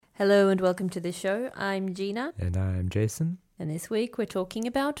Hello and welcome to the show. I'm Gina. And I'm Jason. And this week we're talking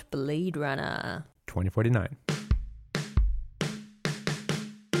about Blade Runner 2049.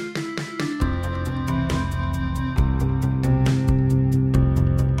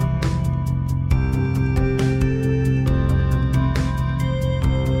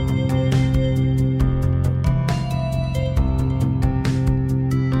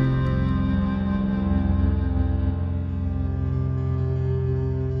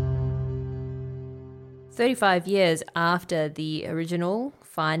 "35 years after the original,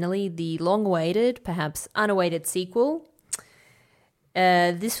 finally the long-awaited, perhaps unawaited sequel.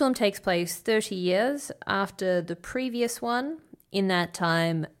 This film takes place 30 years after the previous one. In that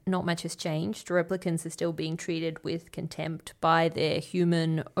time, not much has changed. Replicants are still being treated with contempt by their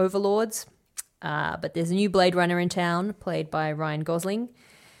human overlords. But there's a new Blade Runner in town, played by Ryan Gosling.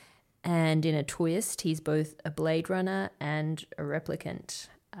 And in a twist, he's both a Blade Runner and a replicant.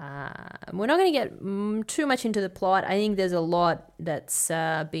 We're not going to get too much into the plot. I think there's a lot that's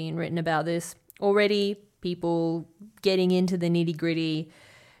being written about this already. People getting into the nitty-gritty,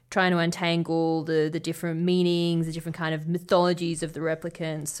 trying to untangle the different meanings, the different kind of mythologies of the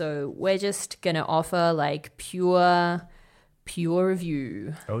replicants. So we're just going to offer like pure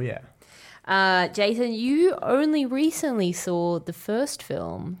review. Oh, yeah. Jason, you only recently saw the first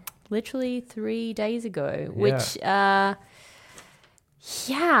film, literally 3 days ago, which...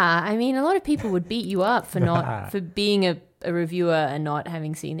 Yeah, I mean, a lot of people would beat you up for being a reviewer and not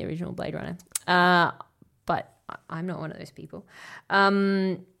having seen the original Blade Runner. But I'm not one of those people.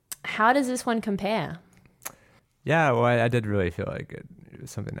 How does this one compare? Yeah, well, I did really feel like it was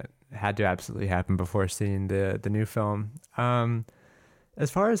something that had to absolutely happen before seeing the new film.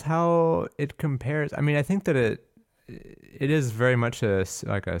 As far as how it compares, I mean, I think that it is very much a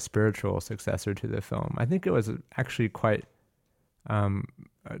spiritual successor to the film. I think it was actually quite...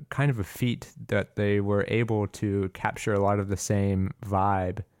 kind of a feat that they were able to capture a lot of the same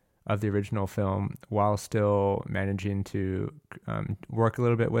vibe of the original film while still managing to work a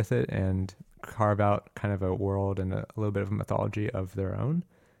little bit with it and carve out kind of a world and a little bit of a mythology of their own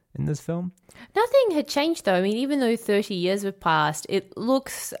in this film. Nothing had changed though. I mean, even though 30 years have passed, it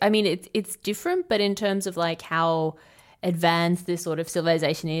looks, I mean, it's different, but in terms of like how advanced this sort of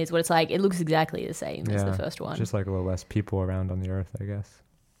civilization is, what it's like, it looks exactly the same as the first one. Just like a little less people around on the earth, I guess.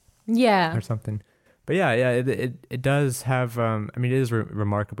 Yeah. Or something. But yeah, it does have, I mean, it is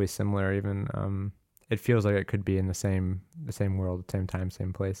remarkably similar even. It feels like it could be in the same world, same time,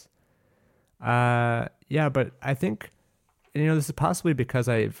 same place. Yeah, but I think, this is possibly because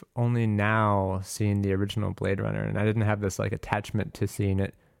I've only now seen the original Blade Runner and I didn't have this like attachment to seeing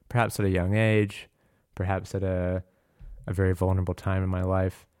it perhaps at a young age, perhaps at a very vulnerable time in my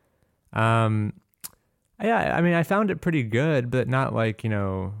life. Yeah, I mean, I found it pretty good, but not like,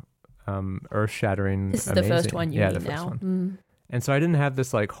 earth-shattering. This is amazing. the first one you mean now. First one. And so I didn't have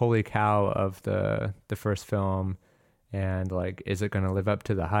this like holy cow of the first film and like, is it going to live up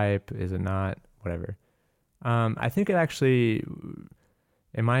to the hype? Is it not? Whatever. I think it actually,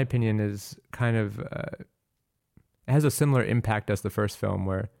 in my opinion, is kind of, it has a similar impact as the first film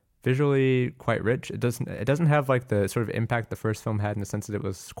where visually quite rich. It doesn't have like the sort of impact the first film had in the sense that it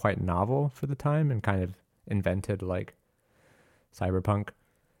was quite novel for the time and kind of invented like cyberpunk,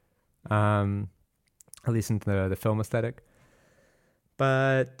 at least in the film aesthetic.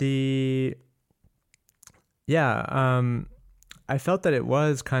 But I felt that it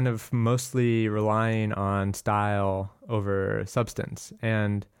was kind of mostly relying on style over substance.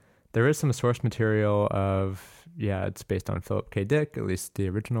 And there is some source material of, it's based on Philip K. Dick, at least the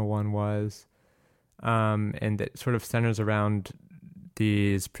original one was. And it sort of centers around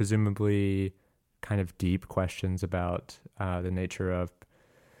these presumably kind of deep questions about the nature of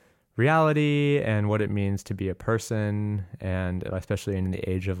reality and what it means to be a person, and especially in the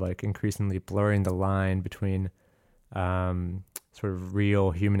age of like increasingly blurring the line between sort of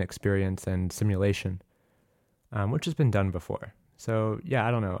real human experience and simulation, which has been done before. So yeah,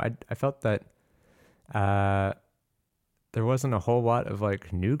 I don't know. I felt that there wasn't a whole lot of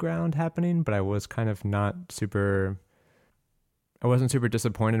like new ground happening, but I was kind of I wasn't super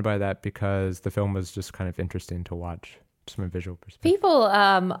disappointed by that because the film was just kind of interesting to watch just from a visual perspective.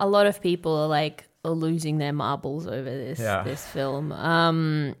 A lot of people are losing their marbles over this film.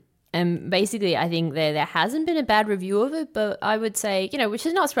 And basically, I think there hasn't been a bad review of it, but I would say, which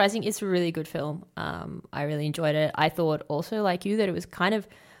is not surprising, it's a really good film. I really enjoyed it. I thought also, like you, that it was kind of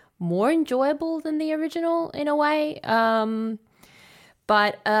more enjoyable than the original in a way.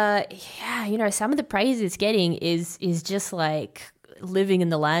 But some of the praise it's getting is just like living in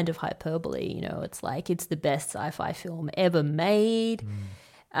the land of hyperbole. It's like it's the best sci-fi film ever made.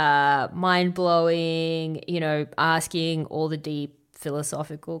 mind-blowing, asking all the deep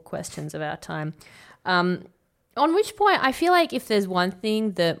philosophical questions of our time. On which point, I feel like if there's one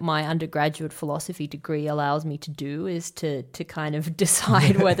thing that my undergraduate philosophy degree allows me to do is to kind of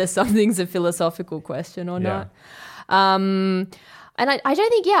decide whether something's a philosophical question or not. And I don't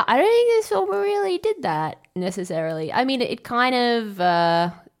think this film really did that necessarily. I mean, it kind of,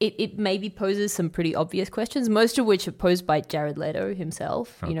 it maybe poses some pretty obvious questions, most of which are posed by Jared Leto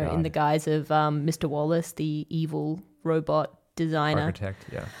himself, in the guise of Mr. Wallace, the evil robot designer. Architect,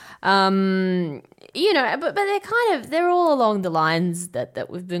 yeah. But they're all along the lines that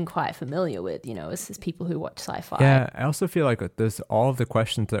we've been quite familiar with, as people who watch sci-fi. Yeah, I also feel like all of the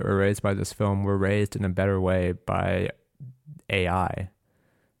questions that were raised by this film were raised in a better way by AI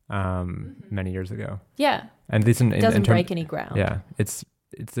many years ago. Yeah. And this it doesn't break any ground. Yeah. It's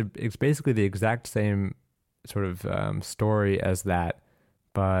basically the exact same sort of story as that,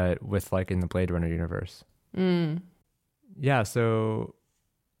 but with like in the Blade Runner universe. Yeah, so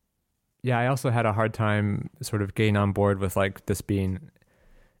I also had a hard time sort of getting on board with like this being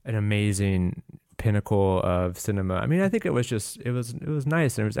an amazing pinnacle of cinema. I mean, I think it was nice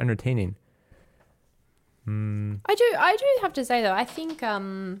and it was entertaining. I do have to say though, I think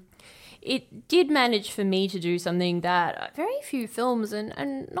it did manage for me to do something that very few films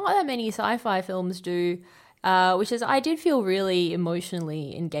and not that many sci-fi films do, which is I did feel really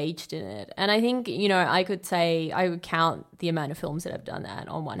emotionally engaged in it. And I think, I could say I would count the amount of films that have done that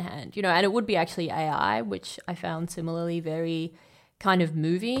on one hand, and it would be actually AI, which I found similarly very kind of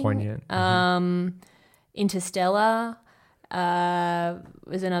moving. Poignant. Interstellar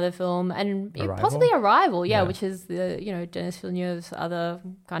was another film, and Arrival? Possibly Arrival, which is the, Denis Villeneuve's other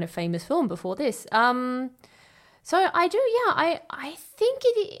kind of famous film before this. So I do, I think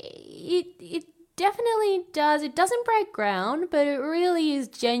it definitely does. It doesn't break ground, but it really is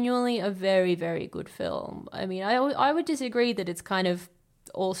genuinely a very, very good film. I mean, I would disagree that it's kind of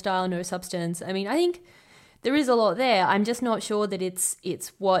all style, no substance. I mean, I think there is a lot there. I'm just not sure that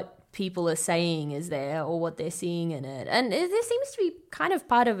it's what people are saying is there or what they're seeing in it. And there seems to be kind of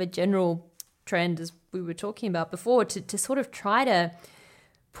part of a general trend, as we were talking about before, to sort of try to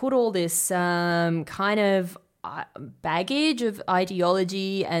put all this kind of baggage of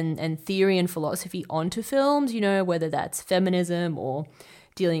ideology and theory and philosophy onto films, whether that's feminism or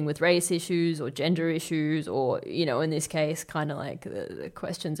dealing with race issues or gender issues or, in this case, kind of like the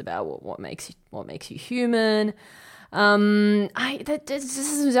questions about what makes you human. That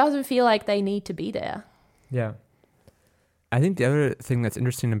just doesn't feel like they need to be there. Yeah. I think the other thing that's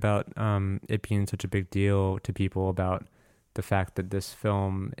interesting about it being such a big deal to people about the fact that this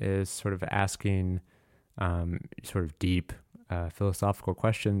film is sort of asking sort of deep philosophical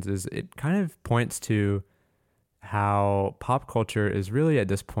questions is it kind of points to how pop culture is really at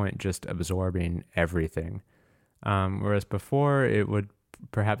this point just absorbing everything. Whereas before it would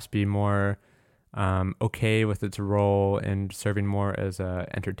perhaps be more okay with its role in serving more as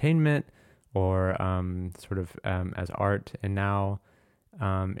entertainment or sort of as art. And now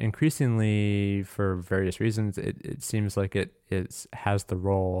increasingly, for various reasons, it seems like it has the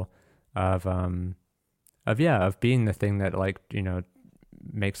role of being the thing that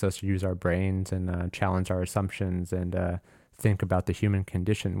makes us use our brains and challenge our assumptions and think about the human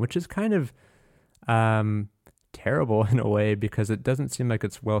condition, which is kind of terrible in a way because it doesn't seem like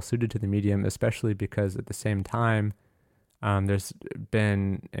it's well suited to the medium, especially because at the same time there's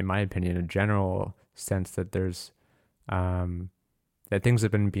been, in my opinion, a general sense that there's that things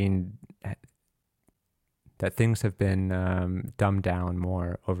have been dumbed down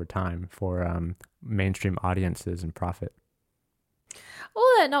more over time for mainstream audiences and profit. All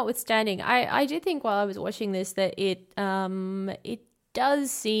that notwithstanding, I do think while I was watching this that it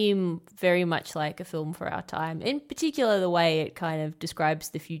does seem very much like a film for our time. In particular, the way it kind of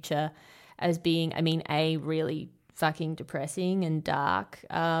describes the future as being, really fucking depressing and dark,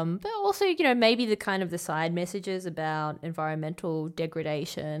 but also, maybe the kind of the side messages about environmental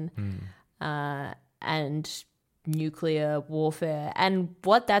degradation and nuclear warfare and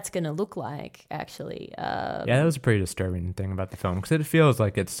what that's going to look like, actually. That was a pretty disturbing thing about the film because it feels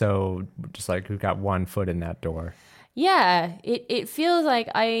like it's so just like we've got one foot in that door. Yeah, it feels like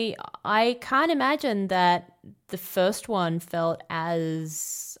I can't imagine that the first one felt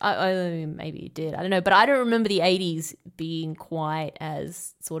as maybe it did, I don't know, but I don't remember the 80s being quite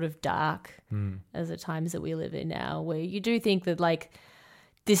as sort of dark as the times that we live in now, where you do think that like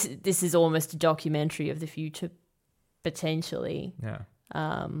this is almost a documentary of the future potentially. Yeah.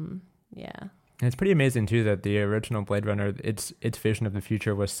 Yeah. And it's pretty amazing too that the original Blade Runner, its vision of the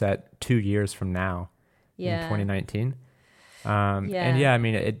future was set 2 years from now. Yeah. In 2019. And yeah, I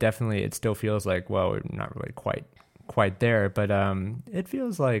mean, it still feels like, well, we're not really quite there, but it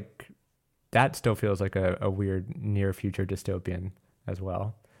feels like that still feels like a weird near future dystopian as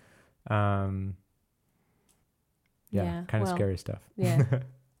well. Kind of scary stuff. Yeah.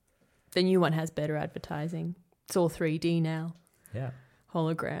 The new one has better advertising. It's all 3D now. Yeah.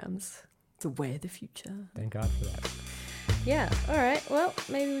 Holograms. It's the way of the future. Thank God for that. Yeah. All right. Well,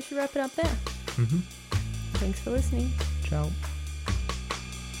 maybe we should wrap it up there. Mm-hmm. Thanks for listening. Ciao.